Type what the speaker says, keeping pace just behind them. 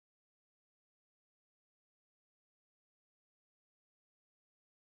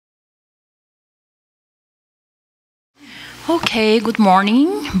Okay, good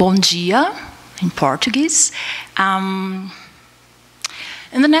morning, bom dia, in Portuguese. In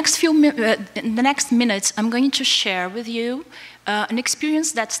the next minutes, I'm going to share with you an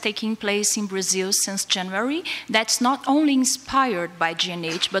experience that's taking place in Brazil since January that's not only inspired by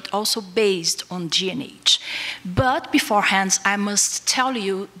GNH, but also based on GNH. But beforehand, I must tell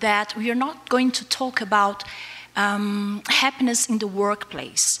you that we are not going to talk about happiness in the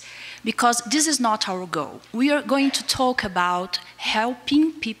workplace, because this is not our goal. We are going to talk about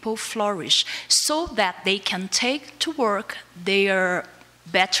helping people flourish so that they can take to work their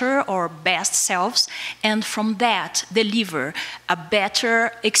better or best selves, and from that deliver a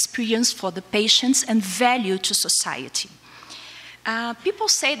better experience for the patients and value to society. People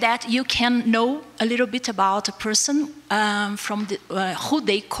say that you can know a little bit about a person from who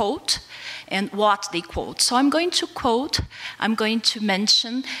they quote and what they quote. So I'm going to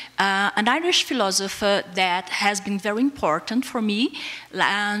mention an Irish philosopher that has been very important for me,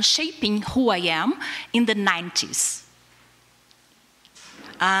 shaping who I am in the 90s.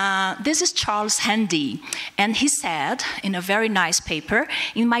 This is Charles Handy, and he said in a very nice paper,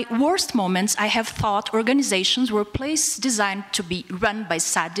 "In my worst moments, I have thought organizations were places designed to be run by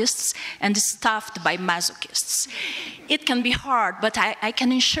sadists and staffed by masochists." It can be hard, but I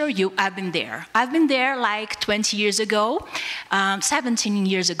can assure you I've been there. I've been there like 20 years ago, 17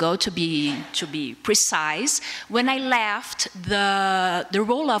 years ago to be precise, when I left the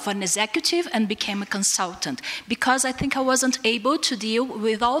role of an executive and became a consultant, because I think I wasn't able to deal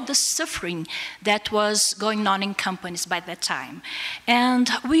with all the suffering that was going on in companies by that time. And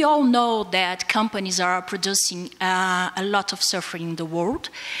we all know that companies are producing a lot of suffering in the world.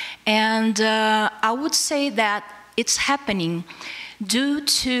 And I would say that it's happening due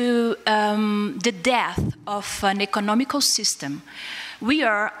to the death of an economical system. We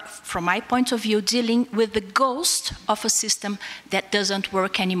are, from my point of view, dealing with the ghost of a system that doesn't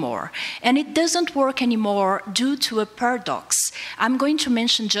work anymore. And it doesn't work anymore due to a paradox. I'm going to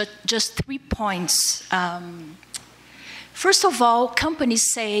mention just 3 points. First of all,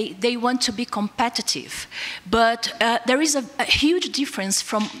 companies say they want to be competitive, but there is a huge difference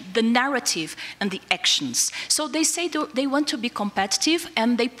from the narrative and the actions. So they say they want to be competitive,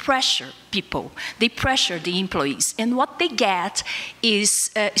 and they pressure people. They pressure the employees. And what they get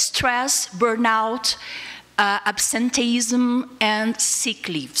is stress, burnout, absenteeism, and sick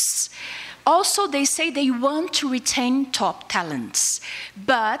leaves. Also, they say they want to retain top talents,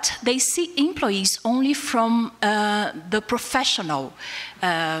 but they see employees only from the professional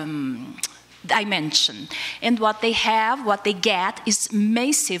dimension. And what they get is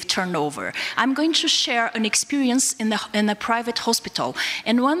massive turnover. I'm going to share an experience in a private hospital.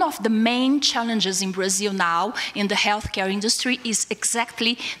 And one of the main challenges in Brazil now in the healthcare industry is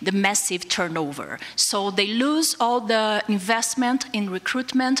exactly the massive turnover. So they lose all the investment in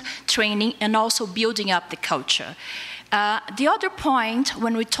recruitment, training, and also building up the culture. The other point,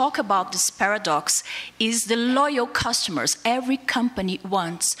 when we talk about this paradox, is the loyal customers. Every company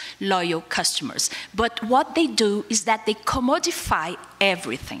wants loyal customers. But what they do is that they commodify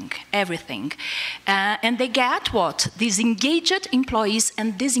everything. And they get what? Disengaged employees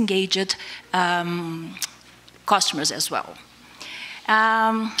and disengaged customers as well.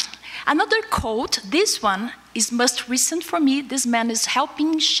 Another quote, this one is most recent for me. This man is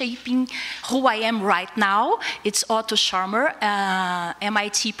shaping who I am right now. It's Otto Scharmer,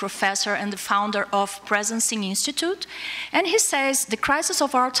 MIT professor and the founder of Feliciencia Institute. And he says, the crisis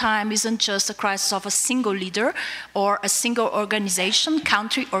of our time isn't just a crisis of a single leader or a single organization,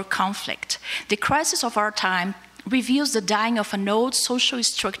 country, or conflict. The crisis of our time reveals the dying of an old social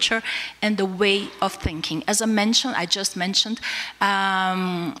structure and the way of thinking. As I just mentioned,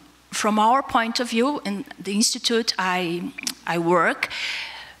 from our point of view, in the institute I work,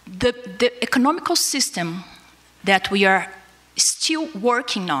 the economical system that we are still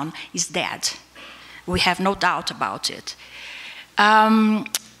working on is dead. We have no doubt about it.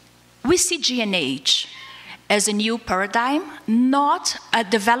 We see GNH as a new paradigm, not a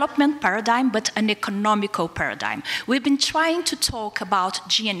development paradigm, but an economical paradigm. We've been trying to talk about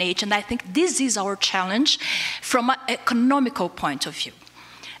GNH, and I think this is our challenge from an economical point of view.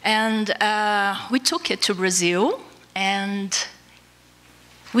 And we took it to Brazil, and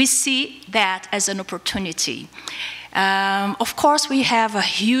we see that as an opportunity. Of course, we have a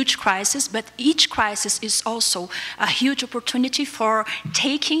huge crisis, but each crisis is also a huge opportunity for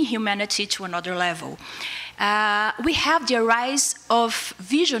taking humanity to another level. we have the rise of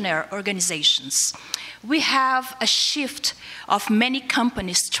visionary organizations. We have a shift of many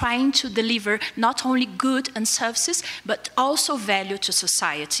companies trying to deliver not only good and services, but also value to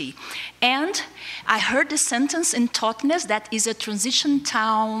society. And I heard the sentence in Totnes, that is a transition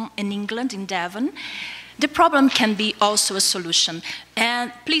town in England, in Devon. The problem can be also a solution.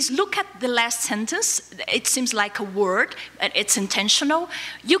 And please look at the last sentence. It seems like a word, but it's intentional.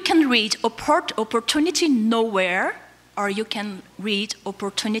 You can read opportunity nowhere, or you can read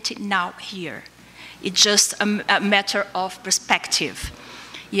opportunity now here. It's just a matter of perspective.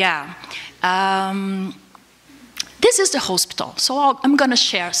 Yeah. This is the hospital. So I'm going to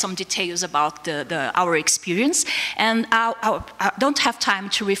share some details about our experience. And I don't have time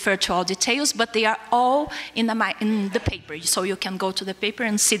to refer to all details, but they are all in the paper. So you can go to the paper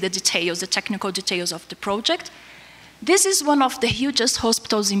and see the details, the technical details of the project. This is one of the hugest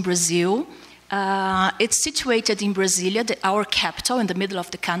hospitals in Brazil. It's situated in Brasilia, our capital, in the middle of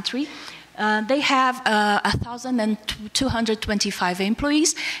the country. They have 1,225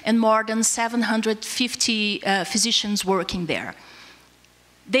 employees and more than 750 physicians working there.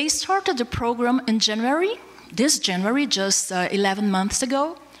 They started the program in January, this January, just 11 months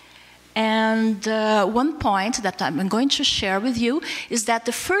ago. And one point that I'm going to share with you is that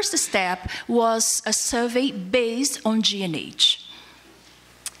the first step was a survey based on GNH.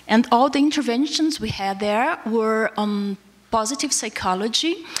 And all the interventions we had there were on positive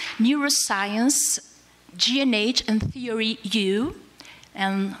psychology, neuroscience, GNH, and theory U.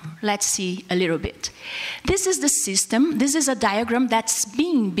 And let's see a little bit. This is the system. This is a diagram that's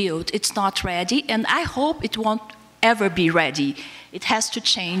being built. It's not ready, and I hope it won't ever be ready. It has to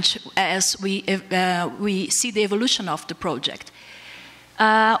change as we see the evolution of the project.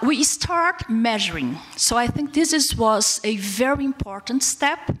 We start measuring. So I think this was a very important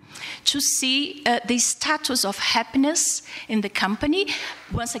step to see the status of happiness in the company.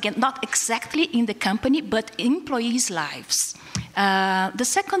 Once again, not exactly in the company, but employees' lives. The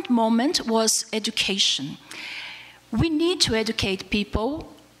second moment was education. We need to educate people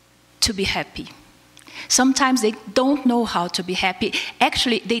to be happy. Sometimes they don't know how to be happy.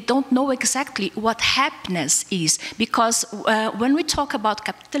 Actually, they don't know exactly what happiness is, because when we talk about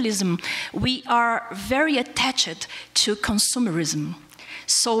capitalism, we are very attached to consumerism.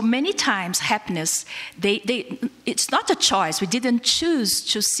 So many times happiness, it's not a choice. We didn't choose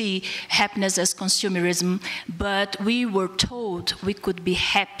to see happiness as consumerism, but we were told we could be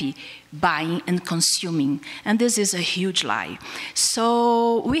happy buying and consuming. And this is a huge lie.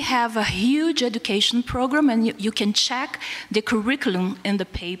 So we have a huge education program, and you can check the curriculum in the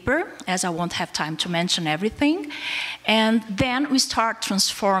paper, as I won't have time to mention everything. And then we start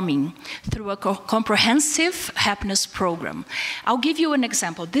transforming through a comprehensive happiness program. I'll give you an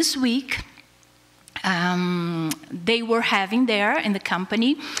example. This week, they were having there in the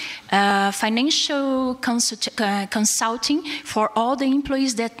company financial consulting for all the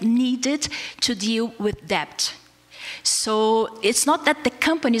employees that needed to deal with debt. So it's not that the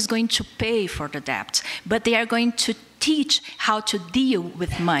company is going to pay for the debt, but they are going to teach how to deal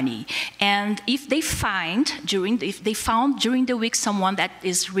with money. And if they found during the week someone that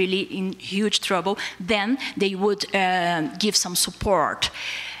is really in huge trouble, then they would give some support.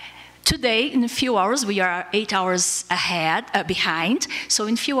 Today, in a few hours, we are 8 hours behind. So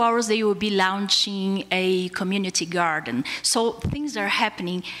in a few hours, they will be launching a community garden. So things are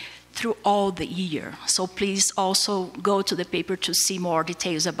happening through all the year. So please also go to the paper to see more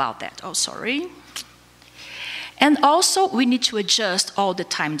details about that. Oh, sorry. And also, we need to adjust all the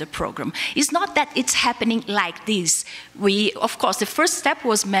time the program. It's not that it's happening like this. Of course, the first step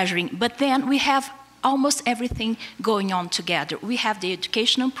was measuring, but then we have almost everything going on together. We have the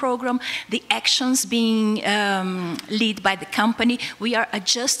educational program, the actions being led by the company. We are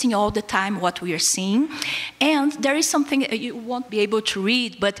adjusting all the time what we are seeing. And there is something you won't be able to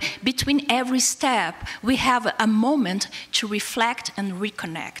read, but between every step, we have a moment to reflect and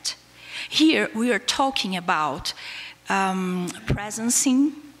reconnect. Here, we are talking about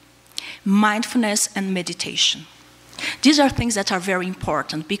presencing, mindfulness, and meditation. These are things that are very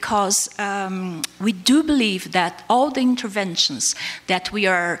important because we do believe that all the interventions that we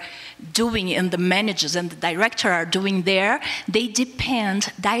are doing and the managers and the director are doing there, they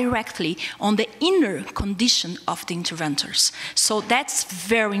depend directly on the inner condition of the interventors. So that's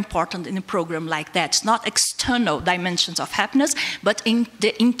very important in a program like that. It's not external dimensions of happiness, but in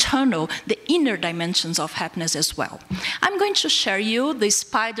the internal, the inner dimensions of happiness as well. I'm going to share you the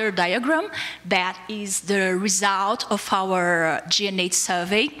spider diagram that is the result of our GNH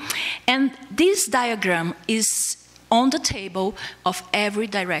survey. And this diagram is on the table of every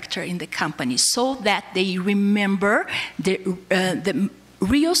director in the company so that they remember the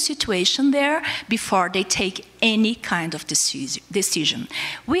real situation there before they take any kind of decision.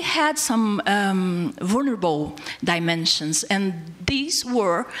 We had some vulnerable dimensions, and these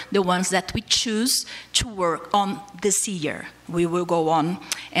were the ones that we choose to work on this year. We will go on,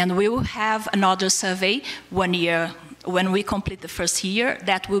 and we will have another survey 1 year. When we complete the first year,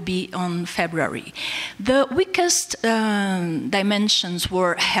 that will be on February. The weakest dimensions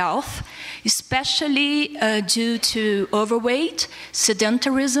were health, especially due to overweight,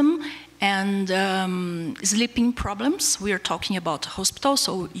 sedentarism, and sleeping problems. We are talking about hospital,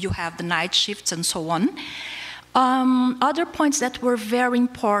 so you have the night shifts and so on. Other points that were very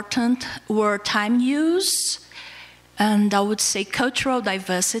important were time use, and I would say cultural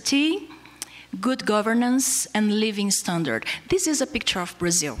diversity, good governance, and living standard. This is a picture of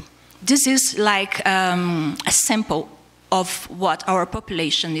Brazil. This is like a sample of what our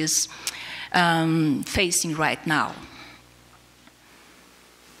population is facing right now.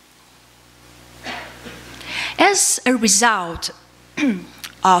 As a result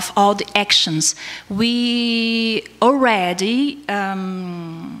of all the actions, we already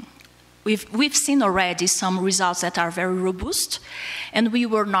We've seen already some results that are very robust, and we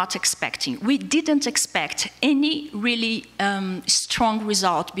were not expecting. We didn't expect any really strong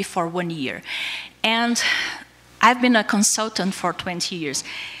result before 1 year. And I've been a consultant for 20 years,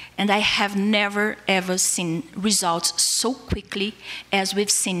 and I have never, ever seen results so quickly as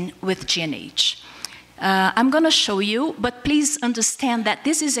we've seen with GNH. I'm going to show you, but please understand that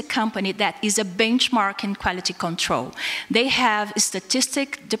this is a company that is a benchmark in quality control. They have a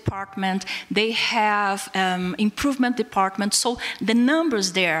statistic department, they have improvement department, so the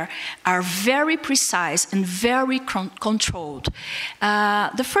numbers there are very precise and very controlled.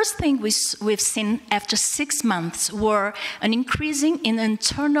 The first thing we've seen after 6 months were an increasing in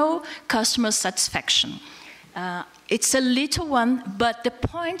internal customer satisfaction. It's a little one, but the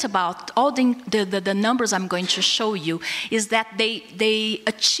point about all the numbers I'm going to show you is that they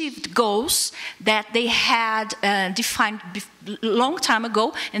achieved goals that they had defined long time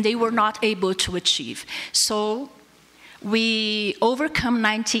ago and they were not able to achieve. So we overcome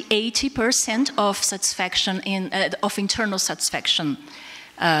 80% of satisfaction of internal satisfaction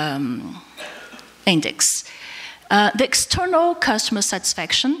index. The external customer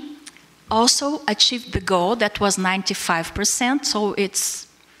satisfaction also achieved the goal that was 95%, so it's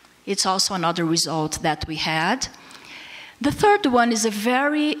also another result that we had. The third one is a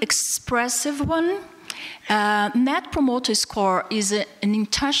very expressive one. Net Promoter Score is an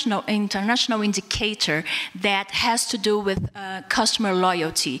international indicator that has to do with customer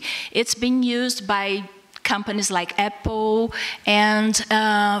loyalty. It's being used by companies like Apple, and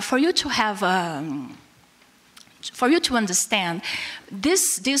for you to have for you to understand,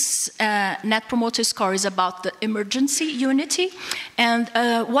 this Net Promoter Score is about the emergency unity, and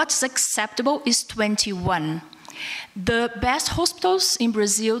what's acceptable is 21. The best hospitals in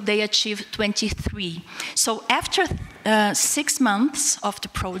Brazil, they achieved 23. So after 6 months of the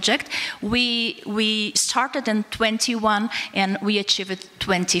project, we started in 21 and we achieved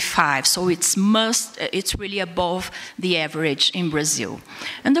 25. So it's really above the average in Brazil.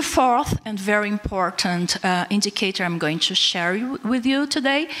 And the fourth and very important indicator I'm going to share with you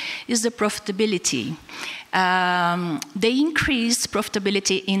today is the profitability. They increased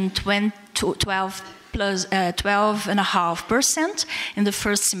profitability in 12.5% in the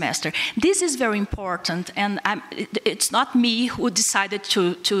first semester. This is very important, and it's not me who decided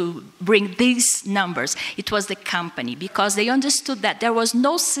to bring these numbers. It was the company, because they understood that there was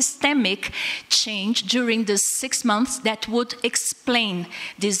no systemic change during the 6 months that would explain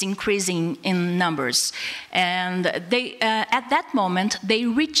this increasing in numbers. And they, at that moment, they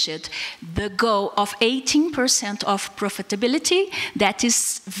reached the goal of 18% of profitability. That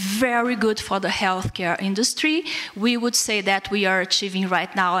is very good for the healthcare industry. We would say that we are achieving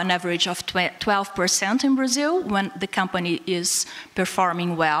right now an average of 12% in Brazil when the company is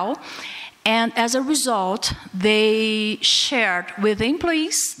performing well. And as a result, they shared with the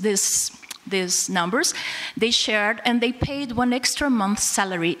employees these numbers. They shared and they paid 1 extra month's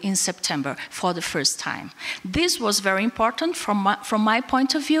salary in September for the first time. This was very important from my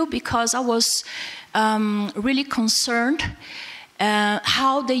point of view, because I was really concerned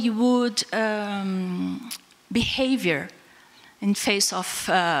how they would behavior in face of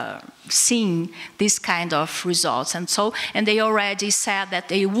seeing this kind of results. And they already said that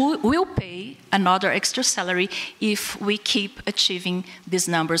they will pay another extra salary if we keep achieving these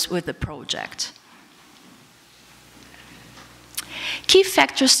numbers with the project. Key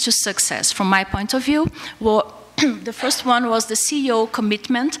factors to success, from my point of view, The first one was the CEO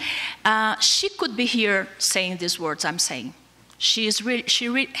commitment. She could be here saying these words I'm saying. She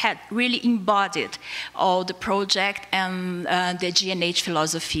had really embodied all the project and the GNH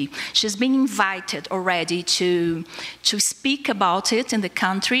philosophy. She's been invited already to speak about it in the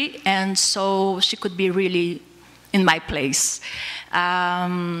country, and so she could be really in my place.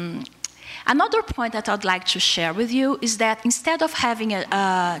 Another point that I'd like to share with you is that instead of having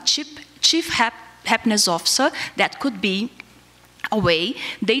a chief happiness officer that could be away,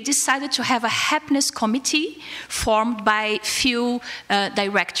 they decided to have a happiness committee formed by few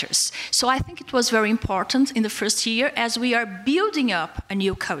directors. So I think it was very important in the first year as we are building up a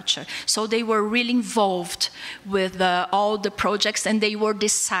new culture. So they were really involved with all the projects, and they were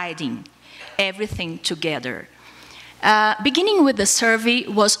deciding everything together. Beginning with the survey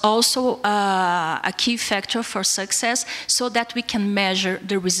was also a key factor for success, so that we can measure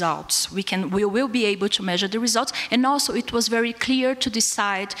the results. We will be able to measure the results, and also it was very clear to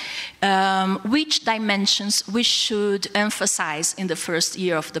decide which dimensions we should emphasize in the first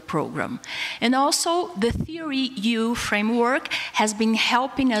year of the program. And also the Theory U framework has been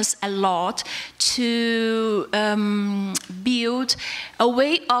helping us a lot to build a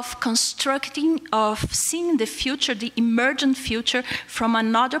way of constructing, of seeing the future, the emergent future from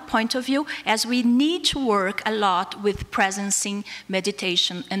another point of view, as we need to work a lot with presencing,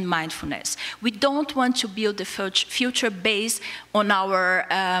 meditation, and mindfulness. We don't want to build the future based on our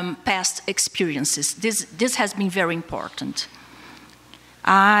past experiences. This has been very important.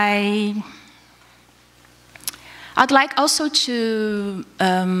 I'd like also to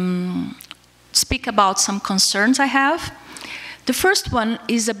speak about some concerns I have. The first one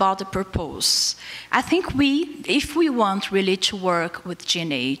is about the purpose. I think if we want really to work with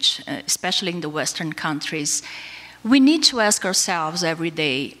GNH, especially in the Western countries, we need to ask ourselves every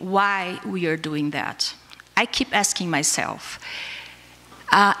day why we are doing that. I keep asking myself.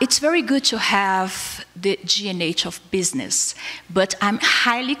 It's very good to have the GNH of business, but I'm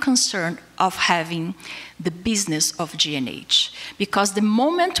highly concerned of having the business of GNH, because the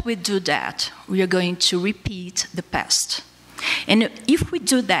moment we do that, we are going to repeat the past. And if we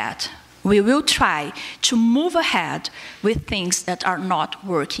do that, we will try to move ahead with things that are not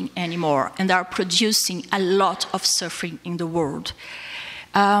working anymore and are producing a lot of suffering in the world.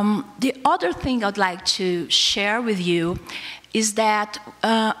 The other thing I'd like to share with you is that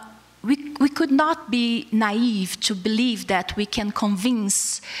we could not be naive to believe that we can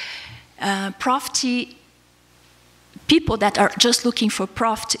convince people that are just looking for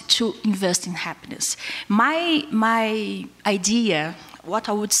profit to invest in happiness. My idea, what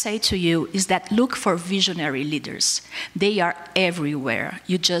I would say to you, is that look for visionary leaders. They are everywhere.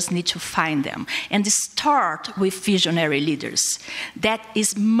 You just need to find them. And start with visionary leaders. That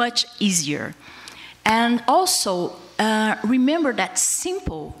is much easier. And also, remember that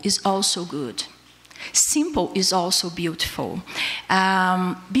simple is also good. Simple is also beautiful.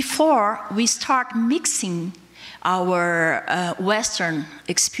 Before we start mixing our Western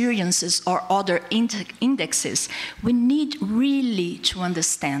experiences or other indexes, we need really to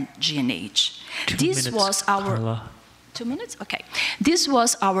understand GNH. This was our... Carla. 2 minutes? Okay. This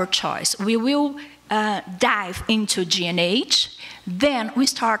was our choice. We will dive into GNH, then we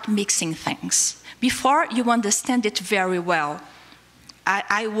start mixing things. Before you understand it very well,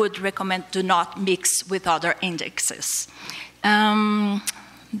 I would recommend do not mix with other indexes.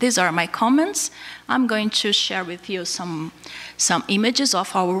 These are my comments. I'm going to share with you some images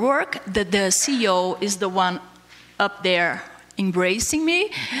of our work. The CEO is the one up there embracing me,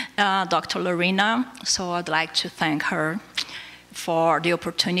 Dr. Lorena. So I'd like to thank her for the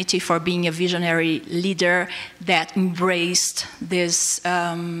opportunity for being a visionary leader that embraced this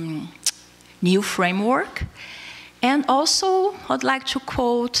new framework. And also, I'd like to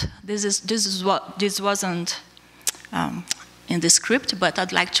quote, this wasn't in the script, but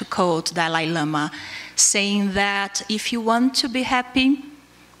I'd like to quote Dalai Lama, saying that if you want to be happy,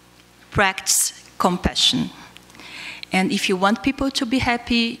 practice compassion. And if you want people to be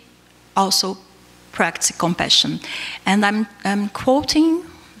happy, also practice compassion. And I'm quoting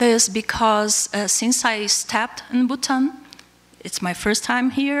this because since I stepped in Bhutan, it's my first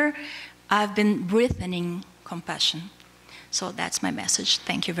time here, I've been breathing compassion. So that's my message.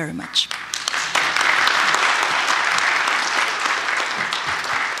 Thank you very much.